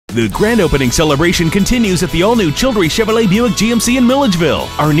The grand opening celebration continues at the all-new Childre Chevrolet-Buick-GMC in Milledgeville.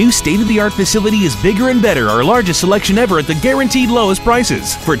 Our new state-of-the-art facility is bigger and better, our largest selection ever at the guaranteed lowest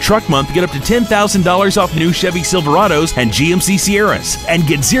prices. For Truck Month, get up to $10,000 off new Chevy Silverados and GMC Sierras, and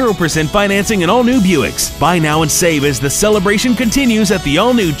get 0% financing in all new Buicks. Buy now and save as the celebration continues at the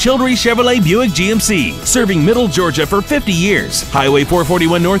all-new Childre Chevrolet-Buick-GMC, serving Middle Georgia for 50 years. Highway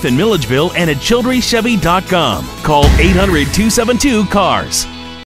 441 North in Milledgeville and at childrechevy.com. Call 800-272-CARS.